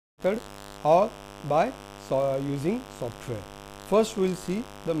method or by using software. First we will see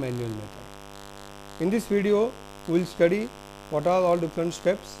the manual method. In this video we will study what are all different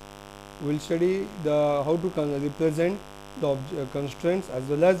steps. We will study how to represent the constraints as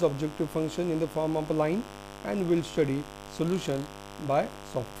well as objective function in the form of a line, and we will study solution by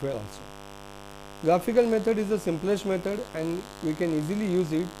software also. Graphical method is the simplest method and we can easily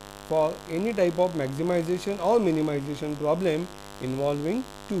use it for any type of maximization or minimization problem involving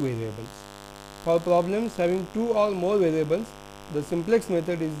two variables. For problems having two or more variables, the simplest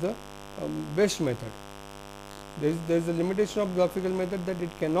method is the best method. There is a limitation of graphical method that it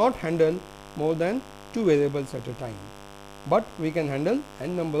cannot handle more than two variables at a time, but we can handle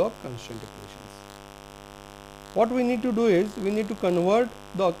n number of constraint equations. What we need to do is we need to convert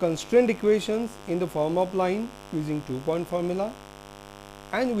the constraint equations in the form of line using two-point formula,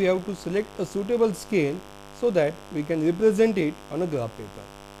 and we have to select a suitable scale so that we can represent it on a graph paper.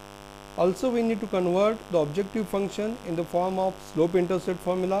 Also, we need to convert the objective function in the form of slope intercept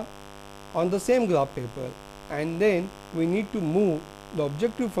formula on the same graph paper, and then we need to move the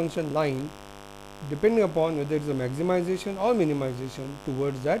objective function line depending upon whether it is a maximization or minimization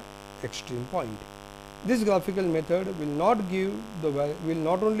towards that extreme point. This graphical method will not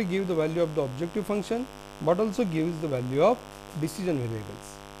only give the value of the objective function, but also gives the value of decision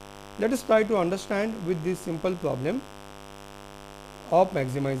variables. Let us try to understand with this simple problem of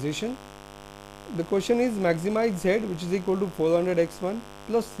maximization. The question is maximize z, which is equal to 400x1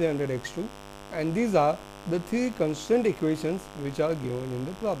 plus 300x2, and these are the three constraint equations which are given in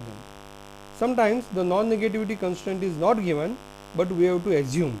the problem. Sometimes the non-negativity constraint is not given, but we have to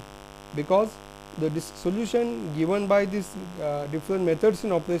assume, because the solution given by these different methods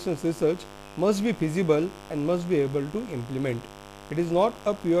in operations research must be feasible and must be able to implement. It is not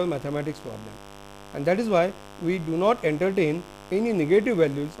a pure mathematics problem, and that is why we do not entertain any negative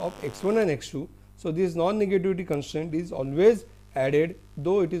values of x1 and x2. So, this non-negativity constraint is always added,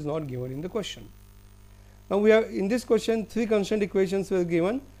 though it is not given in the question. Now, we have in this question three constraint equations were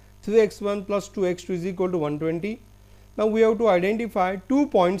given. 3x1 plus 2x2 is equal to 120. Now, we have to identify 2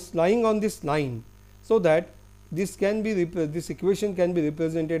 points lying on this line, so that this equation can be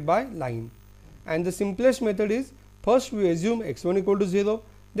represented by line. And the simplest method is, first we assume x1 equal to 0,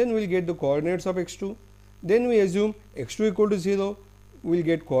 then we will get the coordinates of x2, then we assume x2 equal to 0, we will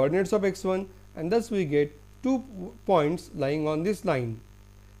get coordinates of x1, and thus we get 2 points lying on this line.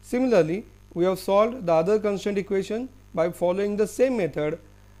 Similarly, we have solved the other constraint equation by following the same method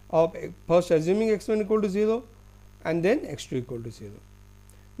of first assuming x1 equal to 0 and then x2 equal to 0.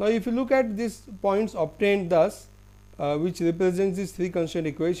 Now, if you look at these points obtained thus, which represents this three constraint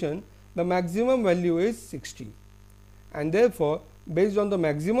equation, the maximum value is 60, and therefore, based on the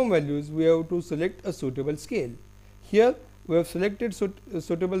maximum values we have to select a suitable scale. Here we have selected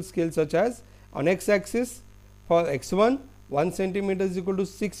suitable scale such as on x axis for x1 1 centimeter is equal to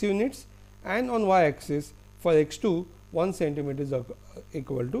 6 units, and on y axis for x2 1 centimeter is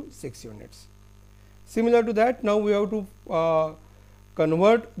equal to 6 units. Similar to that, now we have to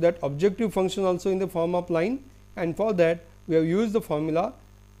convert that objective function also in the form of line, and for that we have used the formula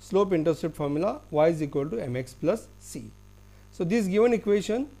slope intercept formula y is equal to mx plus c. So, this given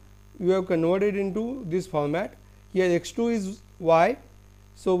equation we have converted into this format. Here x2 is y.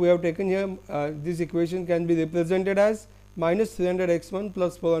 So, we have taken here this equation can be represented as minus 300x1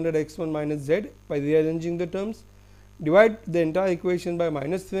 plus 400x1 minus z by rearranging the terms. Divide the entire equation by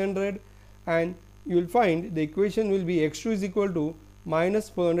minus 300, and you will find the equation will be x2 is equal to minus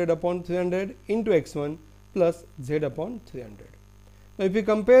 400 upon 300 into x1 plus z upon 300. Now, if we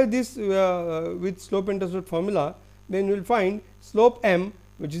compare this with slope intercept formula, then you will find slope m,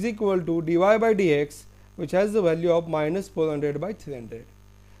 which is equal to dy by dx, which has the value of minus 400 by 300.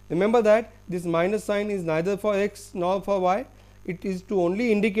 Remember that this minus sign is neither for x nor for y, it is to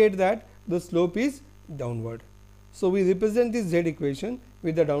only indicate that the slope is downward. So, we represent this z equation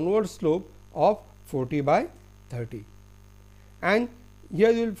with the downward slope of 40 by 30, and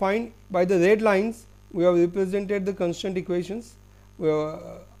here you will find by the red lines we have represented the constraint equations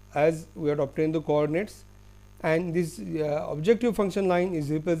as we have obtained the coordinates, and this objective function line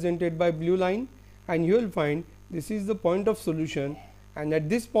is represented by blue line, and you will find this is the point of solution, and at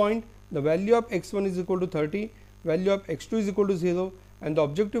this point the value of x1 is equal to 30, value of x2 is equal to 0, and the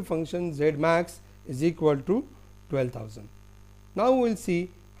objective function z max is equal to 12,000. Now, we will see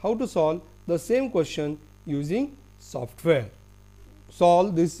how to solve the same question using software.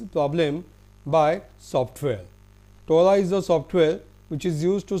 Solve this problem by software. Tora is the software which is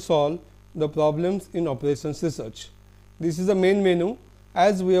used to solve the problems in operations research. This is the main menu.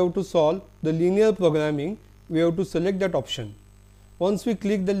 As we have to solve the linear programming, we have to select that option. Once we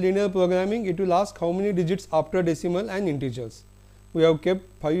click the linear programming, it will ask how many digits after decimal and integers. We have kept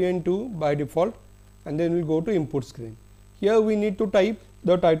 5 and 2 by default, and then we will go to input screen. Here we need to type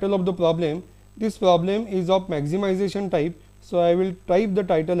the title of the problem. This problem is of maximization type, so I will type the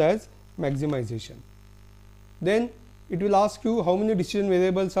title as maximization. Then it will ask you how many decision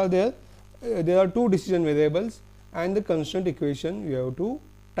variables are there. There are 2 decision variables and the constraint equation you have to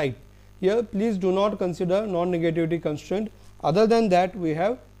type. Here please do not consider non-negativity constraint. Other than that, we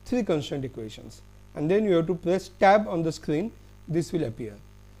have 3 constraint equations, and then you have to press tab on the screen. This will appear.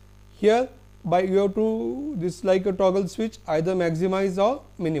 Here you have to, this is like a toggle switch, either maximize or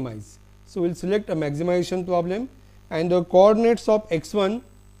minimize. So we will select a maximization problem, and the coordinates of x1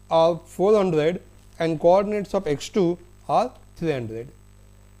 are 400 and coordinates of x2 are 300.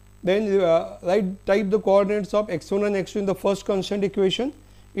 Then type the coordinates of x1 and x2 in the first constraint equation.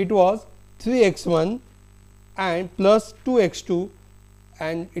 It was 3x1 and plus 2x2,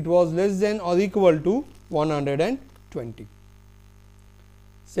 and it was less than or equal to 120.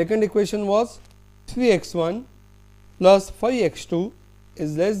 Second equation was 3x1 plus 5x2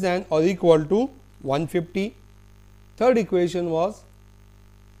 is less than or equal to 150. Third equation was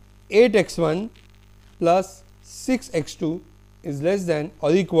 8x1 plus 6x2 is less than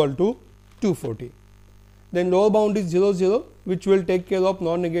or equal to 240. Then lower bound is 0 0, which will take care of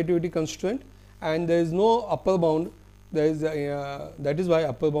non-negativity constraint, and there is no upper bound. There is that is why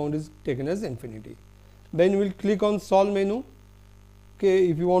upper bound is taken as infinity. Then we will click on solve menu. Okay,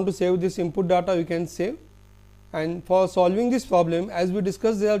 if you want to save this input data, you can save. And for solving this problem, as we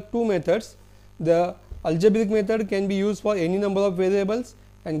discussed, there are 2 methods. The algebraic method can be used for any number of variables,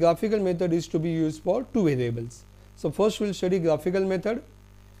 and graphical method is to be used for 2 variables. So first we will study graphical method.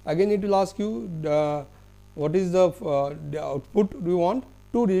 Again it will ask you what is the output do you want,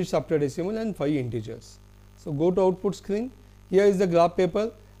 2 digits after decimal and 5 integers. So go to output screen. Here is the graph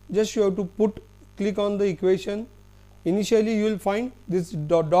paper. Just you have to click on the equation. Initially you will find this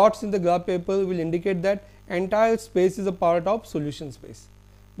dots in the graph paper will indicate that entire space is a part of solution space.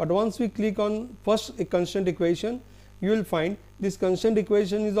 But once we click on first constant equation, you will find this constant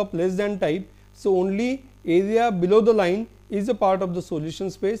equation is of less than type. So only area below the line is a part of the solution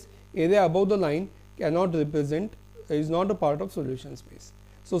space. Area above the line cannot represent, is not a part of solution space.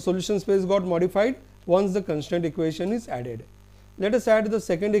 So solution space got modified once the constant equation is added. Let us add the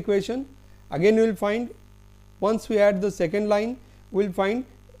second equation. Again you will find, once we add the second line, we will find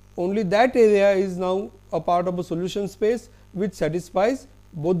only that area is now a part of a solution space which satisfies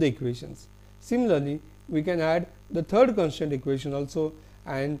both the equations. Similarly, we can add the third constant equation also,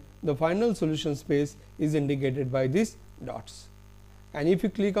 and the final solution space is indicated by these dots. And if you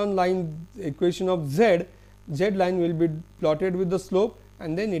click on line equation of z, z line will be plotted with the slope,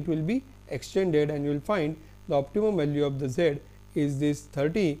 and then it will be extended, and you will find the optimum value of the z is this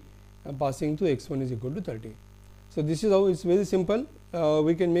 30 passing to x1 is equal to 30. So this is how it is very simple.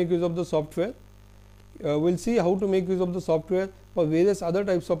 We can make use of the software. We will see how to make use of the software for various other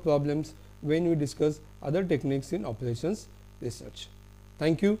types of problems when we discuss other techniques in operations research.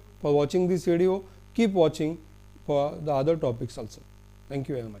 Thank you for watching this video. Keep watching for the other topics also. Thank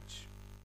you very much.